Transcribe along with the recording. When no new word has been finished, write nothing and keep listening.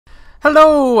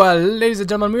Hello, ladies and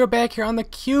gentlemen. We are back here on the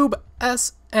Cube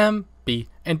SMP,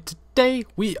 and today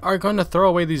we are going to throw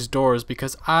away these doors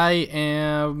because I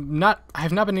have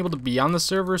not been able to be on the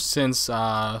server since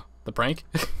the prank.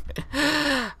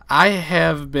 I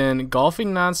have been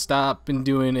golfing nonstop, been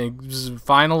doing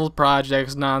final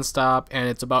projects nonstop, and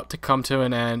it's about to come to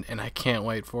an end, and I can't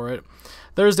wait for it.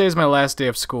 Thursday is my last day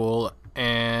of school,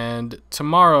 and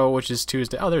tomorrow, which is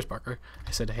Tuesday. Oh, there's Parker.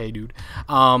 I said, hey, dude.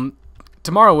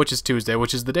 Tomorrow, which is Tuesday,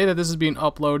 which is the day that this is being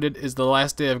uploaded, is the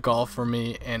last day of golf for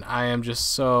me, and I am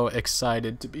just so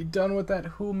excited to be done with that.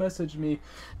 Who messaged me?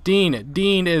 Dean.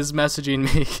 Dean is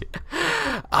messaging me.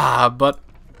 But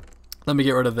let me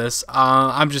get rid of this.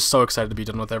 I'm just so excited to be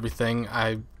done with everything.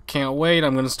 I can't wait.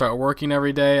 I'm going to start working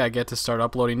every day. I get to start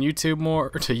uploading to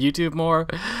YouTube more.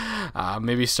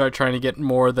 Maybe start trying to get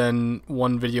more than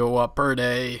one video up per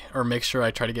day, or make sure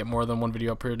I try to get more than one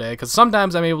video up per day, because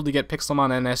sometimes I'm able to get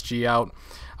Pixelmon and SG out.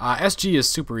 SG is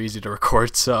super easy to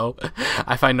record, so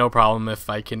I find no problem if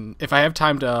I have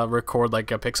time to record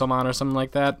like a Pixelmon or something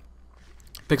like that.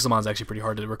 Pixelmon's actually pretty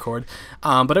hard to record,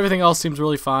 but everything else seems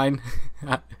really fine.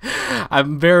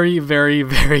 I'm very, very,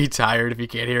 very tired if you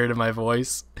can't hear it in my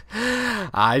voice.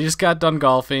 I just got done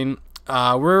golfing.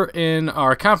 We're in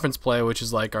our conference play, which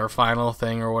is like our final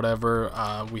thing or whatever.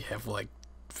 We have like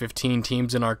 15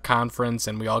 teams in our conference,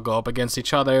 and we all go up against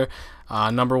each other.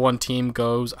 Number one team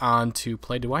goes on to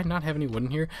play. Do I not have any wood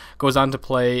in here? Goes on to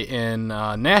play in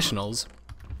nationals.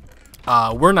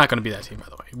 We're not going to be that team, by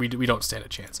the way. We don't stand a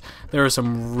chance. There are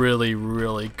some really,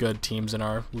 really good teams in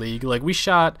our league. Like, we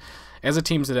shot as a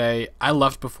team today. I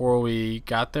left before we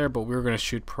got there, but we were going to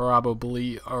shoot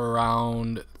probably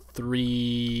around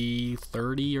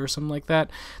 330 or something like that.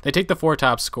 They take the 4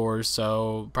 top scores,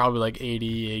 so probably like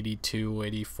 80, 82,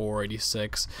 84,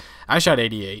 86. I shot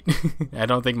 88. I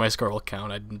don't think my score will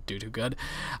count. I didn't do too good.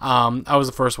 I was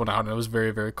the first one out, and it was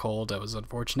very, very cold. That was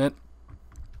unfortunate.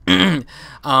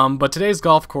 But today's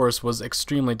golf course was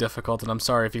extremely difficult, and I'm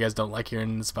sorry if you guys don't like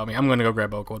hearing this about me. I'm going to go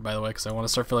grab oak wood, by the way, because I want to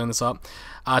start filling this up.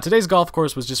 Today's golf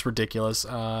course was just ridiculous.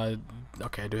 Okay,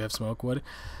 I do have some oak wood.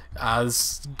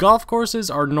 Golf courses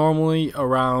are normally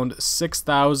around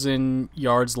 6,000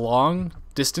 yards long,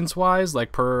 distance-wise,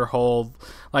 like per hole.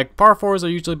 Like, par 4s are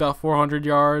usually about 400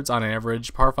 yards on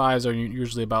average. Par 5s are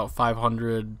usually about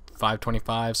 500,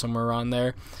 525, somewhere around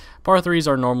there. Par 3s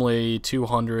are normally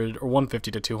 200 or 150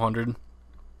 to 200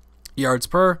 yards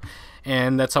per,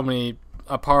 and that's how many.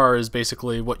 A par is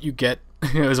basically what you get,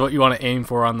 is what you want to aim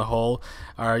for on the hole.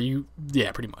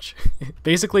 Yeah, pretty much.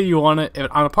 Basically, you want to,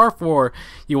 on a par 4,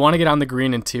 you want to get on the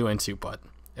green in 2 and 2 putt.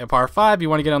 At par 5, you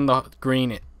want to get on the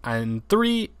green in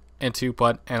 3 and 2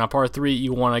 putt, and a par 3,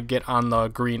 you want to get on the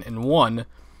green in 1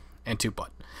 and 2 putt.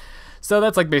 So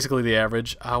that's like basically the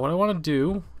average. What I want to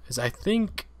do is I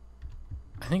think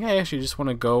I actually just want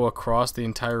to go across the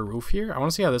entire roof here. I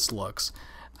want to see how this looks.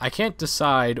 I can't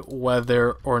decide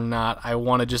whether or not I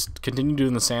want to just continue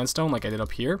doing the sandstone like I did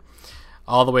up here,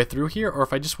 all the way through here, or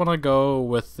if I just want to go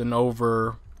with an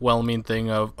overwhelming thing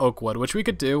of oak wood, which we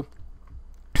could do.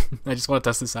 I just want to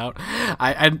test this out.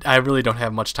 I really don't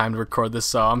have much time to record this,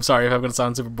 so I'm sorry if I'm going to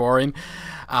sound super boring.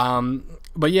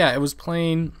 But yeah, it was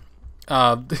plain.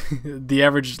 The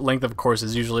average length of a course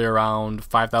is usually around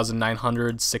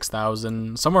 5,900,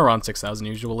 6,000, somewhere around 6,000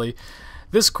 usually.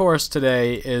 This course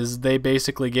today is, they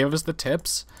basically gave us the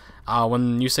tips.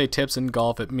 When you say tips in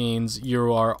golf, it means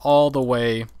you are all the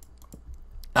way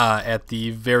at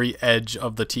the very edge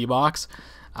of the tee box.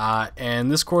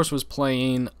 And this course was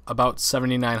playing about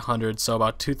 7,900, so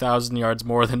about 2,000 yards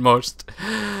more than most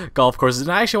golf courses.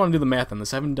 And I actually want to do the math on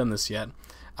this. I haven't done this yet.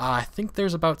 I think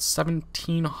there's about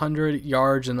 1,700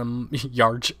 yards in a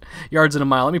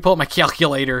mile. Let me pull up my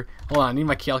calculator. Hold on, I need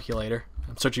my calculator.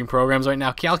 I'm searching programs right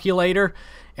now. Calculator,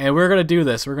 and we're gonna do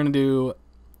this. We're gonna do.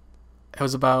 It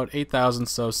was about 8,000,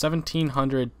 so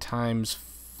 1,700 times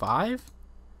 5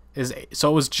 is 8.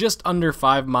 So it was just under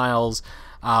 5 miles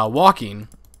walking,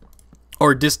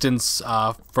 or distance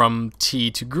from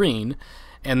tee to green,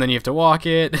 and then you have to walk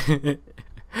it.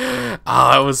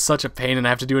 Oh, it was such a pain, and I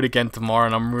have to do it again tomorrow,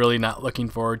 and I'm really not looking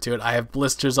forward to it. I have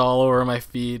blisters all over my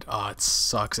feet. Oh, it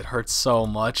sucks. It hurts so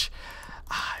much.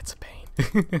 It's a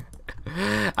pain.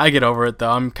 I get over it,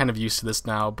 though. I'm kind of used to this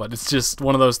now, but it's just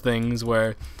one of those things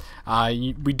where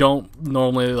we don't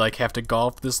normally like have to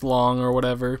golf this long or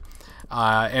whatever.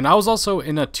 And I was also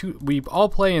in we all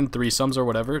play in threesomes or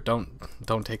whatever. Don't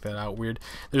take that out weird.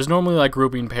 There's normally like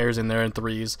grouping pairs in there in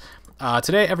threes.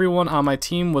 Today, everyone on my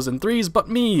team was in 3s, but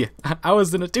me. I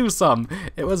was in a 2-some.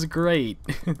 It was great.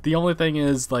 The only thing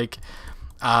is, like,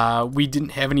 we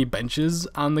didn't have any benches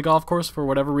on the golf course for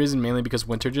whatever reason, mainly because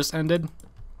winter just ended.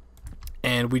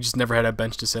 and we just never had a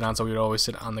bench to sit on, so we would always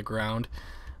sit on the ground.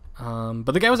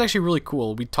 But the guy was actually really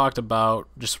cool. We talked about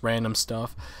just random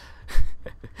stuff.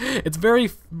 It's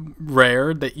very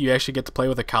rare that you actually get to play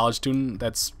with a college student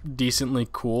that's decently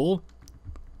cool,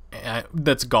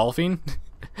 that's golfing.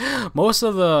 Most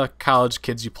of the college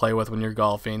kids you play with when you're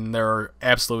golfing, they're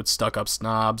absolute stuck-up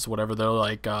snobs, whatever. They're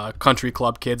like country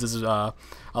club kids, as a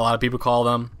lot of people call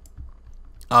them.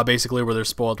 Basically, where they're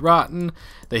spoiled rotten.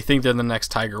 They think they're the next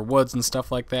Tiger Woods and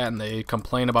stuff like that, and they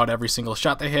complain about every single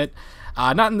shot they hit.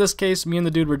 Not in this case. Me and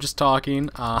the dude were just talking.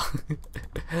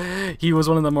 He was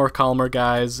one of the more calmer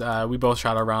guys. We both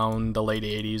shot around the late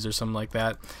 80s or something like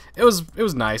that. It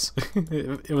was nice.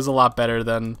 It was a lot better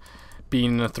than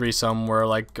being in a threesome where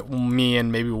like me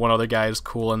and maybe one other guy is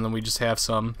cool, and then we just have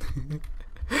some.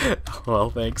 Well,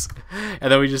 thanks. And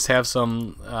then we just have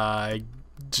some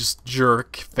just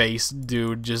jerk face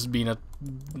dude just being a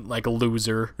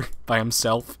loser by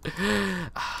himself.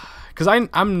 Because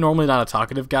I'm normally not a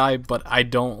talkative guy, but I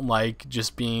don't like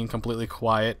just being completely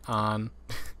quiet on.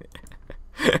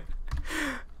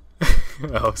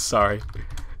 Oh, sorry.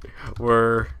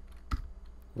 Were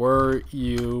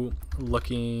you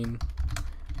looking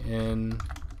in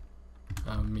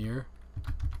a mirror?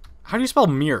 How do you spell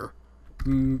mirror?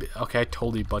 Okay, I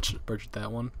totally butchered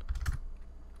that one.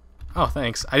 Oh,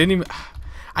 thanks.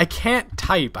 I can't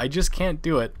type. I just can't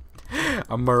do it.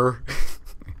 A mirror.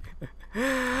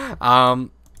 I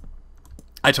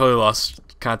totally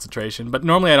lost concentration, but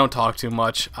normally I don't talk too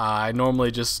much. I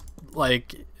normally just,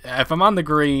 like, if I'm on the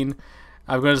green,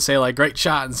 I'm going to say, like, great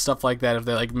shot and stuff like that if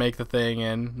they, like, make the thing,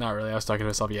 and not really, I was talking to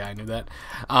myself, yeah, I knew that.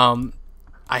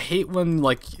 I hate when,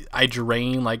 like, I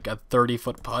drain, like, a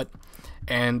 30-foot putt,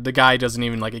 and the guy doesn't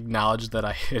even, like, acknowledge that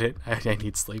I hit it. I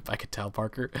need sleep, I could tell,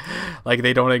 Parker. Like,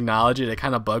 they don't acknowledge it, it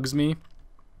kind of bugs me.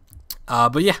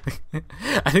 But yeah,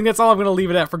 I think that's all I'm going to leave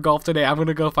it at for golf today. I'm going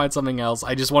to go find something else.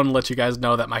 I just want to let you guys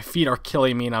know that my feet are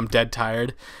killing me and I'm dead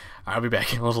tired. I'll be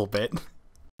back in a little bit.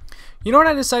 You know what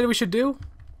I decided we should do?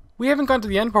 We haven't gone to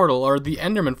the end portal or the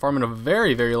enderman farm in a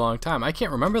very, very long time. I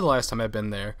can't remember the last time I've been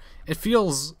there. It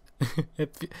feels...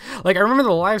 like, I remember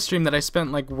the live stream that I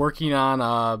spent, like, working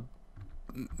on,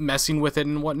 messing with it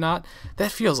and whatnot.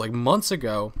 That feels like months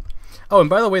ago. Oh, and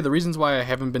by the way, the reasons why I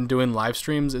haven't been doing live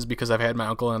streams is because I've had my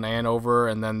uncle and aunt over,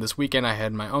 and then this weekend I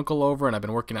had my uncle over, and I've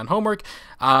been working on homework.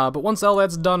 But once all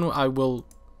that's done, I will...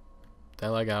 Did I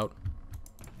lag out?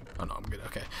 Oh, no, I'm good.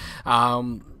 Okay.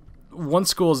 Once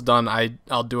school's done,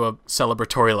 I'll do a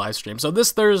celebratory live stream. So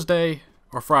this Thursday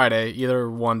or Friday, either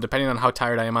one, depending on how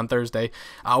tired I am on Thursday,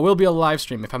 will be a live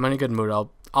stream. If I'm in a good mood,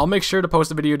 I'll make sure to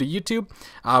post a video to YouTube,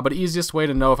 but the easiest way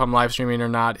to know if I'm live streaming or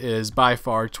not is by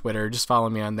far Twitter. Just follow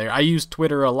me on there. I use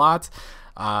Twitter a lot.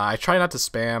 I try not to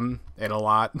spam it a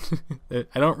lot.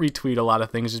 I don't retweet a lot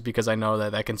of things just because I know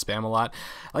that that can spam a lot.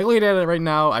 Like, looking at it right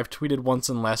now, I've tweeted once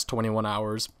in the last 21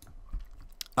 hours.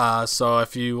 So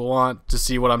if you want to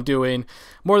see what I'm doing,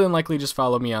 more than likely just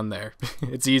follow me on there.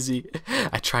 It's easy.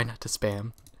 I try not to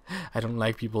spam. I don't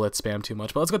like people that spam too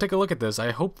much. But let's go take a look at this.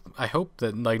 I hope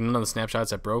that, like, none of the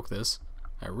snapshots that broke this.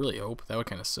 I really hope. That would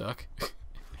kind of suck.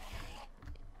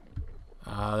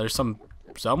 There's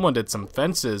someone did some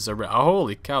fences around. Oh,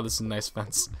 holy cow, this is a nice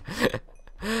fence.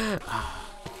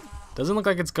 Doesn't look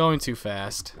like it's going too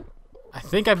fast. I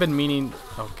think I've been meaning...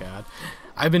 Oh, God.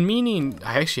 I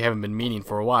actually haven't been meaning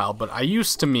for a while, but I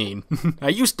used to mean.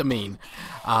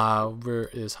 Where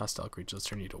is hostile creature? Let's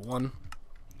turn you to 1.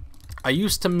 I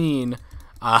used to mean,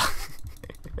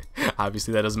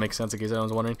 obviously that doesn't make sense in case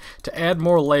anyone's wondering, to add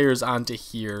more layers onto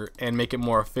here and make it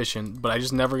more efficient, but I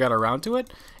just never got around to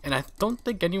it, and I don't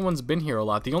think anyone's been here a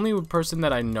lot. The only person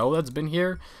that I know that's been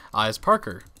here is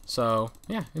Parker, so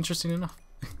yeah, interesting enough.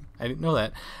 I didn't know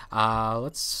that.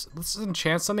 Let's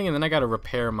enchant something, and then I gotta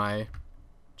repair my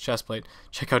chest plate.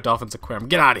 Check out Dolphin's Aquarium.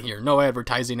 Get out of here! No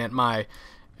advertising at my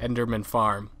enderman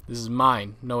farm. This is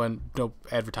mine. No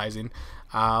advertising.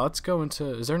 Let's go into...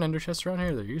 Is there an ender chest around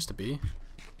here? There used to be.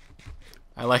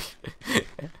 I like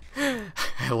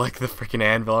the freaking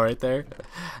anvil right there.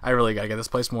 I really gotta get this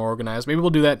place more organized. Maybe we'll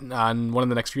do that on one of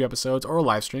the next few episodes or a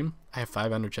live stream. I have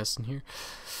 5 ender chests in here.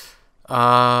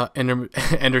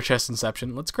 Ender chest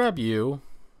inception. Let's grab you.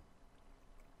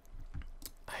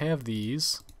 I have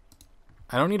these.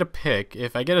 I don't need a pick.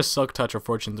 If I get a silk touch or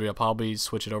fortune 3, I'll probably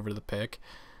switch it over to the pick.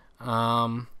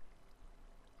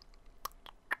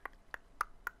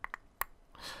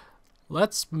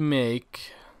 Let's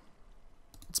make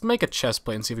a chest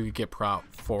plate and see if we can get prot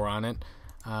 4 on it.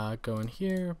 Go in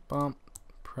here, bump,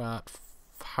 prot.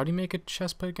 How do you make a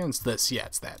chest plate again? It's this. Yeah,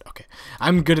 it's that. Okay.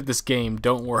 I'm good at this game.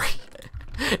 Don't worry.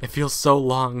 It feels so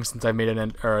long since I made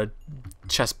a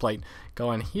chest plate.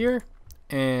 Go in here.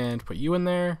 and put you in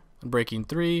there. Unbreaking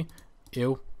 3.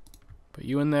 Ew. Put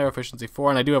you in there. Efficiency 4.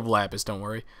 And I do have lapis, don't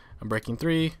worry. Unbreaking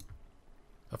 3.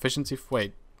 Efficiency...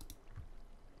 Wait.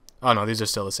 Oh, no, these are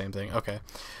still the same thing. Okay.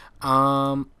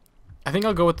 I think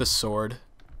I'll go with the sword.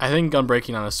 I think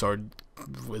unbreaking on a sword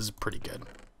was pretty good.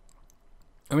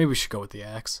 Or maybe we should go with the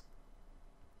axe.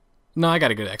 No, I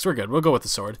got a good axe. We're good. We'll go with the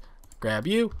sword. Grab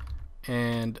you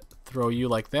and throw you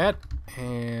like that.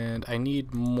 And I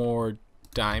need more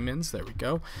diamonds. There we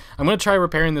go. I'm going to try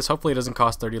repairing this. Hopefully it doesn't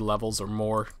cost 30 levels or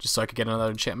more, just so I could get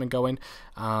another enchantment going.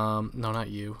 No, not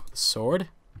you. The sword.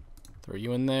 Throw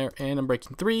you in there. And I'm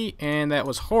breaking 3. And that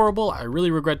was horrible. I really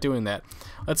regret doing that.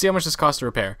 Let's see how much this costs to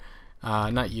repair.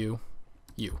 Not you.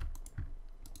 You.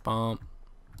 Bump.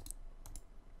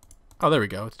 Oh, there we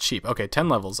go. It's cheap. Okay, 10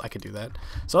 levels. I could do that.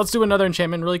 So let's do another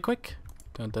enchantment really quick.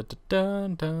 Dun, dun, dun,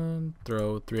 dun, dun.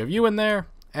 Throw 3 of you in there.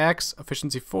 Axe,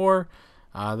 efficiency 4.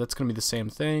 That's going to be the same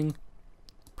thing.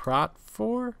 Prot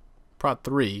 4? Prot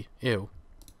 3. Ew.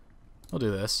 I'll do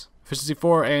this. Efficiency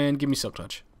 4 and give me Silk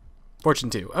Touch.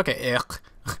 Fortune 2. Okay, ugh.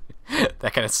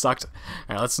 That kind of sucked.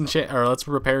 Alright, let's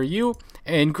repair you.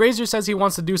 And Graser says he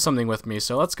wants to do something with me,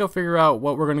 so let's go figure out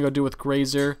what we're going to go do with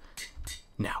Graser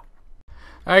now.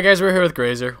 Alright guys, we're here with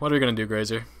Graser. What are we going to do,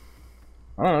 Graser?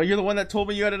 I don't know, you're the one that told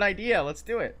me you had an idea. Let's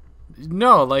do it.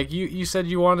 No, like you said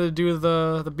you wanted to do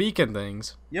the beacon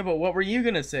things. Yeah, but what were you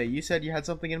going to say? You said you had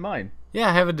something in mind. Yeah,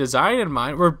 I have a design in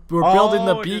mind. We're building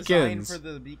the beacons. Design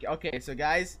for the beacon. Okay, so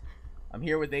guys, I'm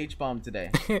here with HBomb today.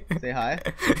 Say hi.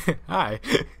 Hi.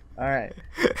 Alright.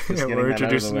 Yeah, we're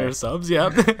introducing ourselves,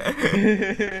 yep.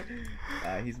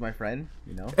 He's my friend,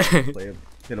 you know. Play a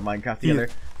bit of Minecraft together.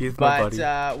 He's my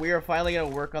buddy. We are finally going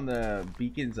to work on the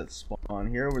beacons that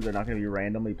spawn here, where they're not going to be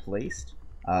randomly placed.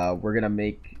 We're going to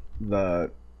make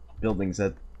the buildings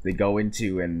that they go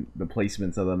into and the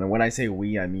placements of them. And when I say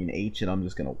we, I mean H, and I'm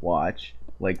just going to watch,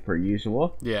 like per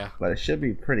usual. Yeah. But it should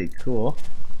be pretty cool.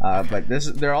 But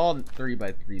they're all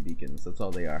 3x3 beacons. That's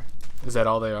all they are. Is that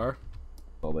all they are?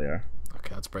 All they are.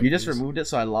 Okay, let's break You just these. removed it,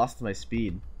 so I lost my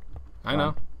speed. I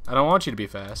know. I don't want you to be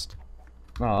fast.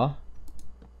 Aw.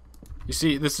 You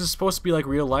see, this is supposed to be like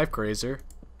real life, Graser.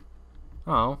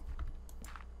 Oh.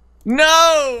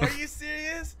 No! Are you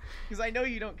serious? Because I know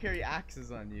you don't carry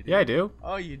axes on you, do Yeah, you? I do.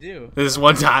 Oh, you do? This is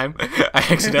one time I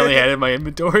accidentally had it in my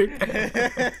inventory.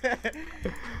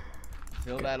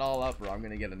 Fill that all up, or I'm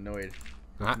gonna get annoyed.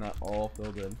 It's not all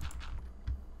filled in.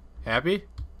 Happy? You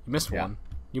missed one.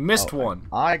 You missed one.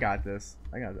 I got this.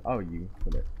 I got it. Oh, you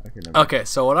put it. Okay, never mind. Okay,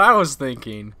 so what I was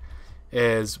thinking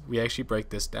is we actually break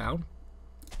this down.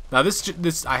 Now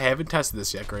this I haven't tested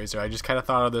this yet, Graser. I just kind of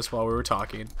thought of this while we were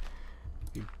talking.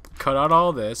 We cut out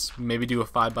all this. Maybe do a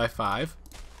 5x5.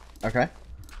 Okay.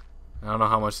 I don't know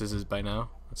how much this is by now.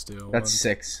 Let's do. That's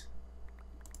 6.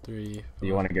 3. Do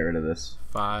you want to get rid of this?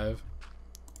 5.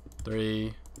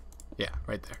 3. Yeah,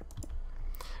 right there.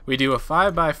 We do a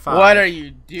 5x5. What are you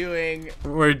doing?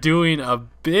 We're doing a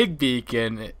big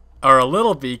beacon, or a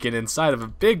little beacon inside of a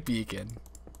big beacon.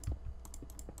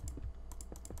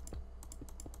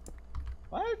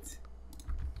 What?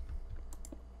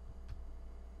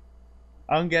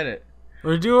 I don't get it.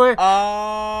 We're doing.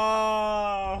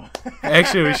 Oh.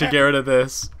 Actually, we should get rid of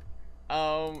this.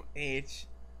 H.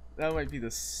 That might be the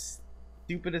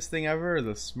stupidest thing ever, or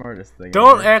the smartest thing.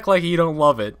 Don't ever. act like you don't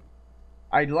love it.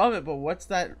 I love it, but what's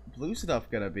that blue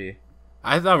stuff gonna be?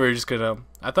 I thought we were just gonna.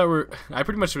 I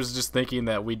pretty much was just thinking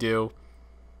that we do.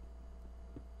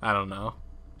 I don't know.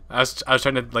 I was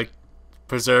trying to like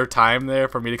preserve time there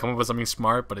for me to come up with something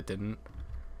smart, but it didn't.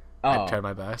 Oh. I tried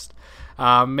my best.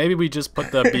 Maybe we just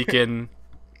put the beacon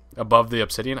above the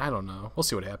obsidian. I don't know. We'll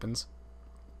see what happens.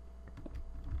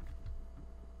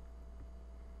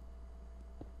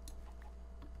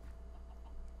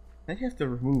 I have to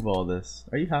remove all this.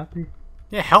 Are you happy?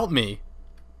 Yeah, help me.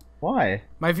 Why?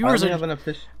 My viewers I are. have an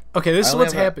Okay, this is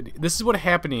what's happening. This is what's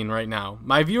happening right now.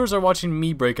 My viewers are watching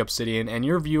me break obsidian, and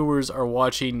your viewers are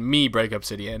watching me break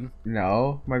obsidian.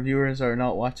 No, my viewers are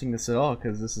not watching this at all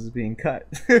because this is being cut.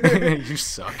 You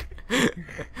suck.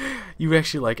 You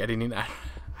actually like editing.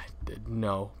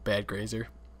 No, bad Graser.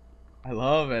 I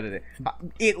love editing.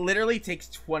 It literally takes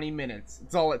 20 minutes.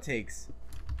 That's all it takes.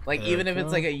 Like, even if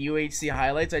it's like a UHC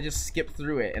highlights, I just skip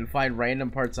through it and find random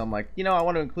parts. I'm like, you know, I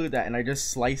want to include that, and I just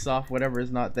slice off whatever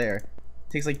is not there. It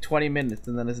takes like 20 minutes,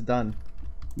 and then it's done.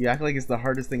 You act like it's the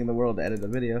hardest thing in the world to edit a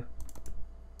video.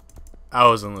 I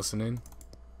wasn't listening.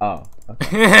 Oh,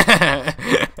 okay.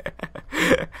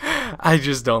 I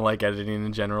just don't like editing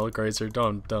in general, Graser.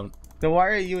 Don't. Then why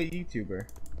are you a YouTuber?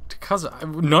 Because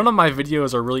none of my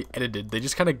videos are really edited. They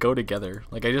just kind of go together.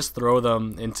 Like, I just throw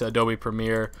them into Adobe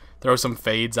Premiere, throw some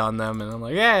fades on them, and I'm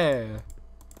like, yeah.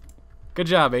 Good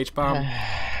job, HBomb.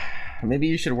 Maybe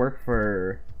you should work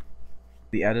for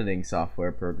the editing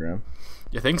software program.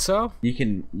 You think so? You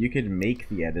can make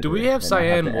the editor. Do we have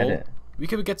cyan wool? Edit. We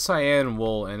could get cyan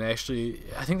wool, and actually,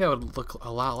 I think that would look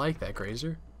a lot like that,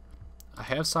 Graser. I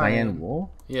have cyan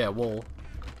wool. Yeah, wool.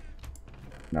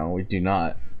 No, we do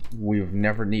not. We've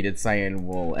never needed cyan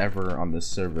wool ever on this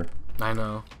server. I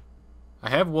know. I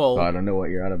have wool. Oh, I don't know what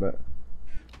you're on about.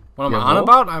 What am I on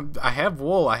about? I have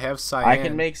wool. I have cyan. I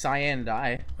can make cyan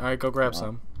dye. All right, go grab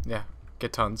some. Yeah,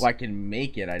 get tons. Well, I can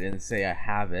make it. I didn't say I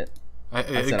have it.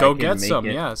 Go get some.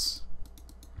 Yes.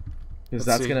 Because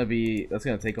that's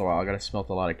gonna take a while. I gotta smelt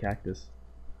a lot of cactus.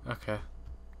 Okay.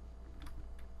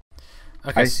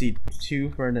 I see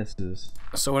 2 furnaces.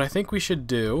 So what I think we should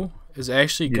do is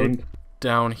actually go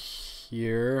down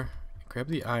here, grab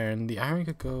the iron. The iron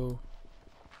could go.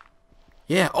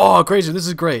 Yeah. Oh, Graser, this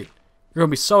is great. You're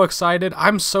gonna be so excited.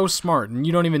 I'm so smart, and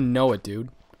you don't even know it, dude.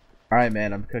 All right,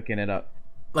 man. I'm cooking it up.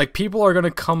 Like, people are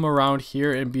gonna come around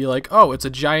here and be like, "Oh, it's a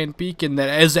giant beacon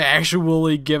that is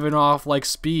actually giving off like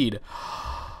speed."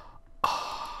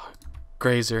 Oh,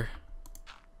 Graser.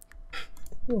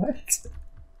 What?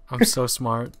 I'm so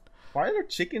smart. Why are there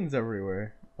chickens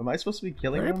everywhere? Am I supposed to be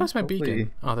killing them? Where did I place my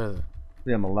beacon? Oh, there.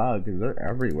 Yeah, I'm allowed because they're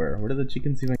everywhere. Where do the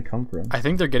chickens even come from? I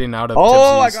think they're getting out of.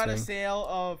 Oh, Tipsy's I got thing. a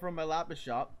sale from my lapis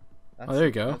shop. Oh, there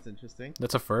you go. That's interesting.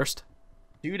 That's a first.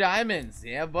 2 diamonds.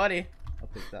 Yeah, buddy. I'll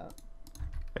take that.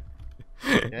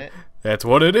 Okay. That's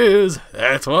what it is.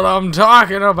 That's what I'm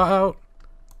talking about.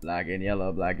 Black and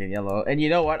yellow, black and yellow. And you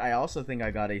know what? I also think I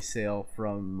got a sale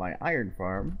from my iron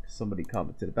farm. Somebody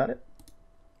commented about it.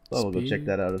 So we'll go check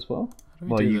that out as well.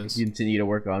 Well, you continue to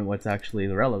work on what's actually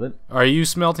relevant. Are you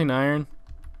smelting iron?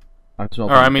 I'm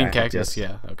smelting. Or I mean cactus.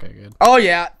 Yes. Yeah. Okay. Good. Oh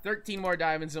yeah, 13 more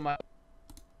diamonds in my.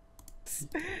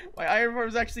 My iron farm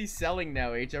is actually selling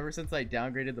now. Ever since I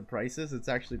downgraded the prices, it's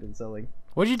actually been selling.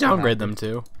 What did you downgrade them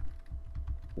to?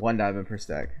 1 diamond per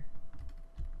stack.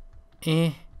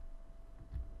 Eh.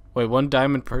 Wait, 1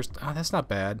 diamond per. Oh, that's not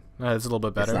bad. That's a little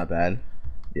bit better. It's not bad.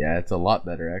 Yeah, it's a lot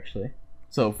better actually.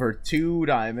 So for 2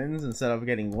 diamonds, instead of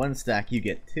getting 1 stack, you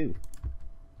get 2.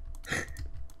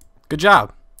 Good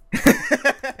job.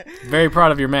 Very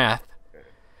proud of your math.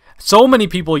 So many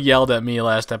people yelled at me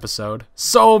last episode.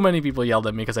 So many people yelled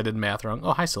at me because I did math wrong.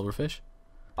 Oh, hi, Silverfish.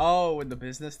 Oh, and the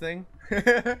business thing?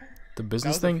 The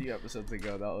business thing? A few episodes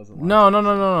ago. That was a lot.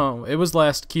 No. It was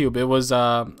last cube. It was,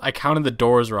 I counted the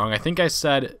doors wrong. I think I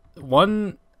said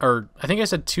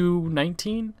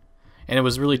 219, and it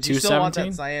was really 217. Do you still want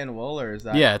that cyan wool, or is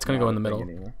that? Yeah, it's going to go in the middle.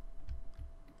 Anymore?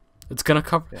 It's going to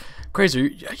cover. Yeah. Graser,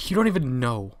 you don't even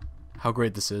know how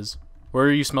great this is. Where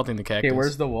are you smelting the cactus? Okay,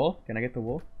 where's the wool? Can I get the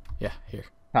wool? Yeah, here.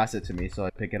 Pass it to me so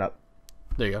I pick it up.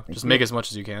 There you go. Just make as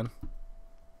much as you can.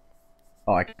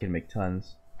 Oh, I can make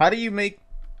tons. How do you make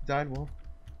dyed wool?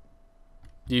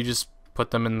 You just put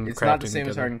them in It's crafting not the same together.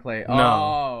 as hardened clay. No,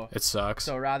 Oh, it sucks.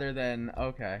 So rather than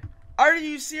are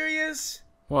you serious?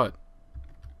 What?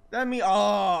 That mean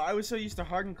I was so used to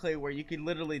hardened clay where you could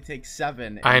literally take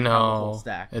 7. And I have a whole know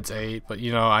stack. it's 8, but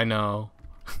I know.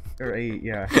 Or 8,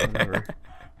 yeah. Whatever.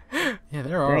 Yeah,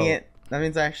 there are. Dang it! That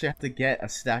means I actually have to get a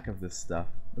stack of this stuff.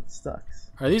 That sucks.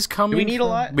 Are these coming? Do we need a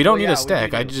lot? We don't need a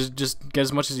stack. I just get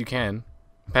as much as you can.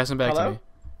 Pass them back to me.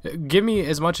 Give me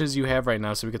as much as you have right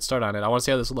now so we could start on it. I want to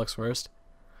see how this looks first.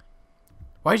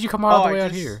 Why did you come all the way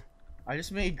out here? I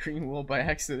just made green wool by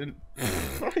accident.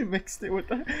 I mixed it with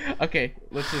that. Okay,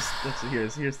 let's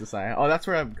here's the sign. Oh, that's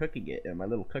where I'm cooking it in my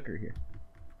little cooker here.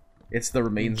 It's the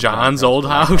remains. John's old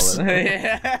house.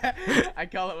 Yeah, I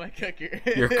call it my cooker.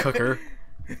 Your cooker.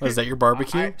 What, is that your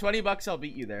barbecue? $20, I'll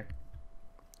beat you there.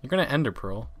 You're gonna ender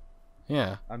pearl.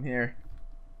 Yeah. I'm here.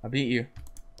 I beat you.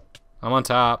 I'm on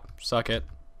top. Suck it.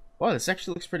 Wow, this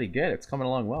actually looks pretty good. It's coming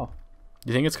along well.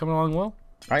 You think it's coming along well?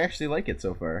 I actually like it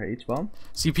so far. HBomb.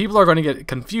 See, people are going to get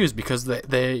confused because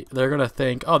they're going to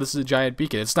think, oh, this is a giant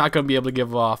beacon. It's not going to be able to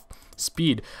give off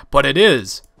speed, but it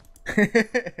is.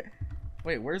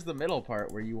 Wait, where's the middle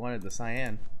part where you wanted the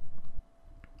cyan?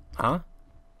 Huh?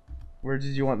 Where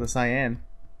did you want the cyan?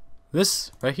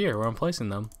 This right here, where I'm placing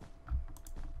them.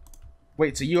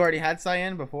 Wait, so you already had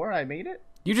cyan before I made it?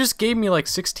 You just gave me like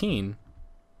 16.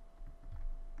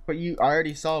 But I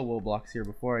already saw wool blocks here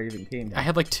before I even came here. I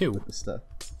had like 2. With the stuff.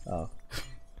 Oh.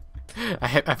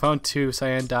 I found 2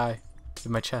 cyan dye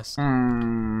in my chest.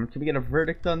 Can we get a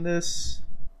verdict on this?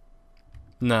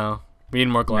 No. We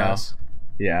need more glass. No.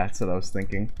 Yeah, that's what I was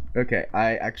thinking. Okay,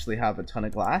 I actually have a ton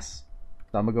of glass.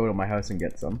 So I'm gonna go to my house and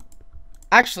get some.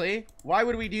 Actually, why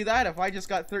would we do that if I just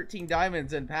got 13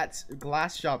 diamonds and Pat's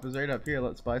glass shop is right up here?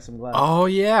 Let's buy some glass. Oh,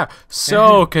 yeah.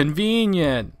 So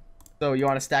convenient. So you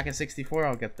want a stack of 64?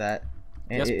 I'll get that.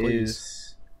 And Yes, it please.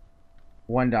 is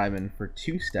 1 diamond for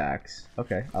 2 stacks.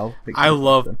 Okay, I'll pick I this up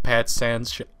love then. Pat's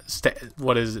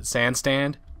what is it? Sand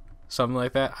stand? Something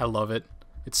like that. I love it.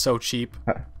 It's so cheap.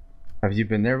 Have you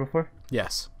been there before?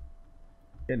 Yes.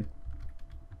 Good.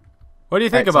 What do you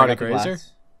think Alright, so I about it, got the Graser?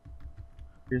 glass.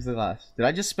 Here's the glass. Did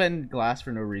I just spend glass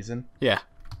for no reason? Yeah.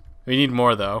 We need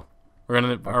more though. Are we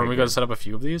good. gonna set up a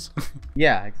few of these?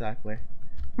 Yeah, exactly.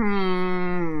 I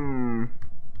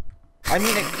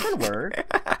mean, it could work.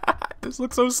 This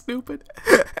looks so stupid.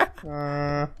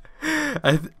 Uh,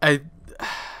 I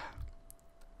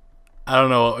don't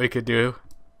know what we could do.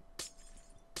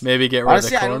 Maybe get rid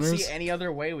honestly, of the I don't corners. see any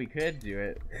other way we could do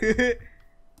it.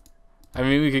 I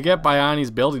mean, we could get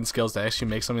Biani's building skills to actually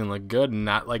make something look good and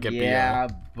not like it Yeah,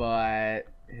 but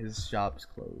his shop's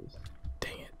closed.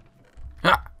 Dang it.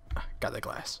 Ah, got the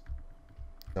glass.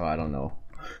 So I don't know.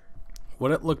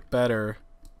 Would it look better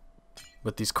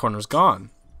with these corners gone?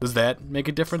 Does that make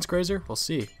a difference, Graser? We'll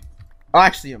see. Oh,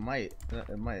 actually, it might.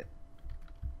 It might.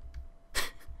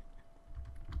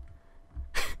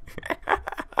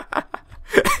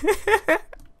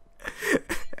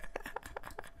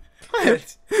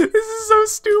 What? This is so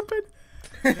stupid.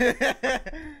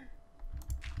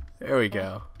 There we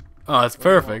go. Oh, it's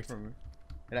perfect.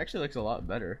 It actually looks a lot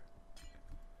better.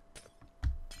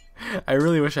 I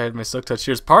really wish I had my silk touch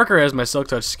shears. Parker has my silk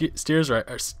touch shears right.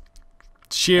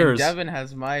 Shears. And Devin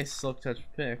has my silk touch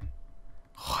pick.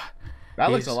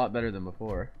 That looks a lot better than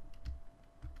before.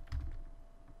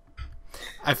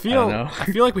 I feel know. I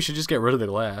feel like we should just get rid of the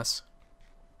glass.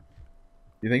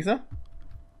 You think so?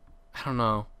 I don't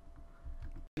know.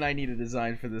 I need a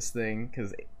design for this thing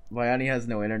because Biani has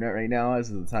no internet right now as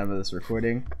of the time of this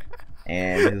recording,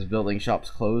 and his building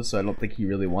shop's closed, so I don't think he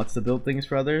really wants to build things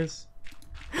for others.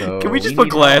 So Can we just put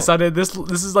glass on it? This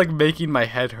is like making my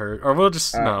head hurt. Or we'll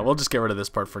just no, we'll just get rid of this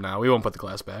part for now. We won't put the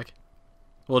glass back.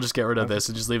 We'll just get rid of this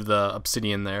and just leave the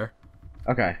obsidian there.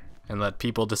 Okay. And let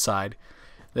people decide.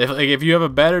 If you have a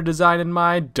better design in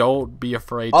mind, don't be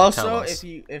afraid to tell us.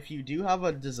 Also, if you do have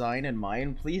a design in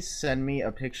mind, please send me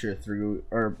a picture through,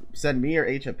 or send me or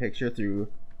H a picture through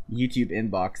YouTube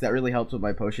inbox. That really helped with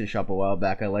my potion shop a while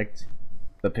back. I liked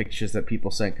the pictures that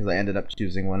people sent because I ended up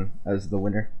choosing one as the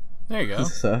winner. There you go.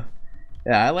 So,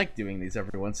 yeah, I like doing these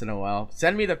every once in a while.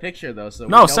 Send me the picture though. So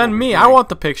no, send me. I want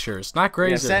the pictures, not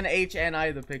Graser. Yeah, send H and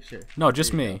I the picture. No,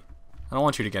 just me. I don't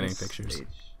want you to get any pictures. H.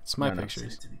 It's my No, pictures.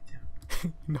 send it to me too.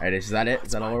 Alright, is that it?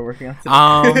 Is that all we're working on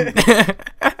today?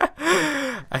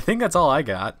 I think that's all I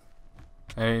got.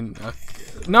 I mean,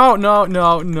 no.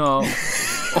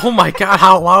 Oh my god,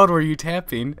 how loud were you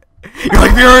tapping? You're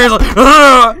like furious.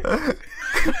 Like,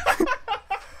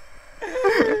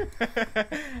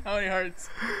 How many hearts?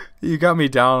 You got me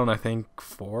down, I think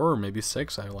 4 or maybe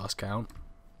 6. I lost count.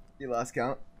 You lost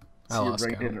count? I So your lost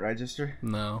brain count. didn't register?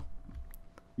 No.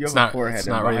 You have It's a not- forehead, it's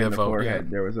and not ready behind to the vote forehead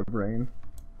yet. there was a brain.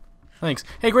 Thanks.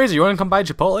 Hey, Grazer, you want to come by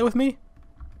Chipotle with me?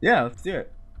 Yeah, let's do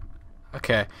it.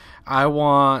 Okay. I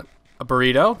want a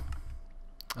burrito,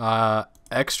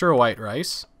 extra white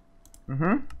rice,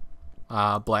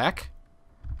 black.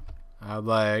 I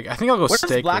think I'll go What does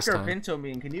steak black this or time. pinto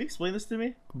mean? Can you explain this to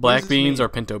me? What Black does this beans mean? or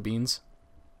pinto beans.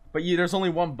 But there's only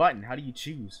one button. How do you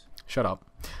choose? Shut up.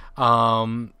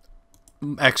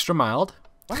 Extra mild.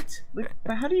 What? Like,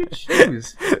 but how do you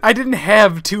choose? I didn't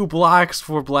have 2 blocks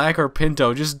for black or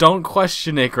pinto. Just don't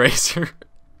question it, Grazer.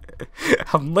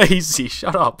 I'm lazy.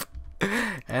 Shut up.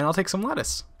 And I'll take some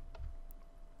lettuce.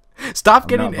 Stop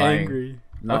getting not buying. angry.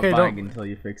 Not okay, buying don't until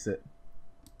you fix it.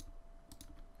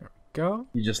 go.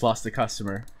 You just lost a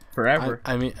customer forever.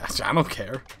 I mean, I don't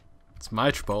care. It's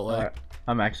my Chipotle. Alright,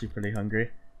 I'm actually pretty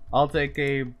hungry. I'll take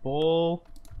a bowl.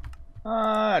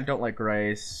 I don't like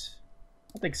rice.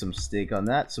 I'll take some steak on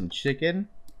that. Some chicken.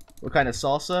 What kind of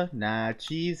salsa? Nah,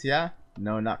 cheese. Yeah.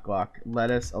 No, not guac.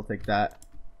 Lettuce. I'll take that.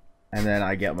 And then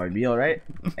I get my meal, right?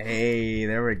 Hey,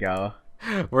 there we go.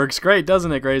 Works great,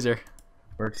 doesn't it, Grazer?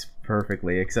 Works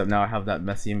perfectly, except now I have that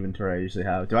messy inventory I usually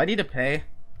have. Do I need to pay?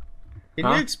 Can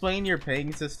Huh? you explain your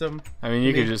paying system? I mean,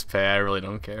 you could just pay. I really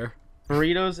don't care.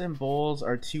 Burritos and bowls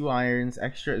are 2 irons.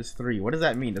 Extra is 3. What does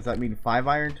that mean? Does that mean 5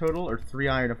 iron total or 3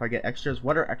 iron if I get extras?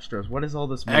 What are extras? What does all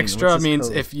this mean? Extra What's this means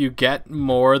code? if you get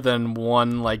more than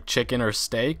 1 like chicken or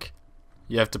steak,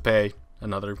 you have to pay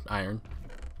another iron.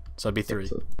 So it'd be 3.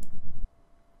 So,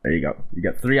 there you go. You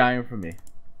got 3 iron from me.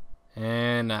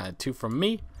 And 2 from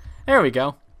me. There we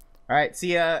go. Alright,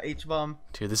 see ya, HBomb.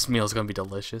 Dude, this meal is gonna be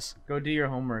delicious. Go do your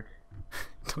homework.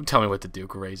 Don't tell me what to do,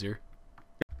 Grazer.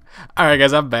 Alright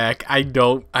guys, I'm back. I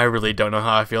really don't know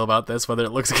how I feel about this, whether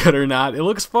it looks good or not. It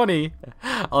looks funny,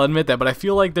 I'll admit that, but I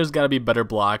feel like there's gotta be better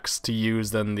blocks to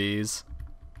use than these.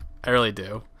 I really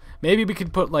do. Maybe we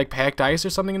could put like packed ice or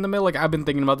something in the middle. Like I've been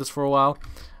thinking about this for a while.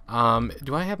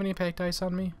 Do I have any packed ice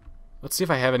on me? Let's see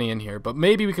if I have any in here. But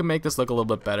maybe we can make this look a little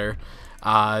bit better.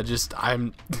 I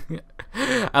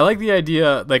like the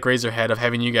idea like Graser had of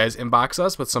having you guys inbox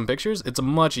us with some pictures. It's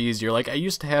much easier. Like I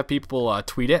used to have people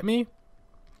tweet at me,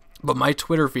 but my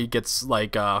Twitter feed gets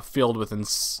like filled within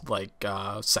like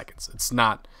seconds. It's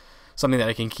not something that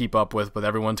I can keep up with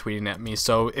everyone tweeting at me.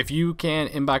 So if you can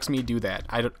inbox me, do that.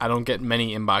 I don't get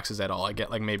many inboxes at all. I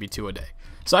get like maybe 2 a day.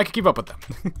 So I can keep up with them.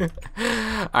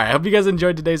 Alright, I hope you guys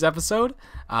enjoyed today's episode.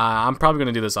 I'm probably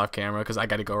going to do this off camera because I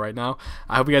got to go right now.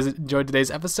 I hope you guys enjoyed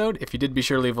today's episode. If you did, be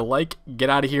sure to leave a like.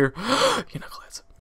 Get out of here. You knuckleheads.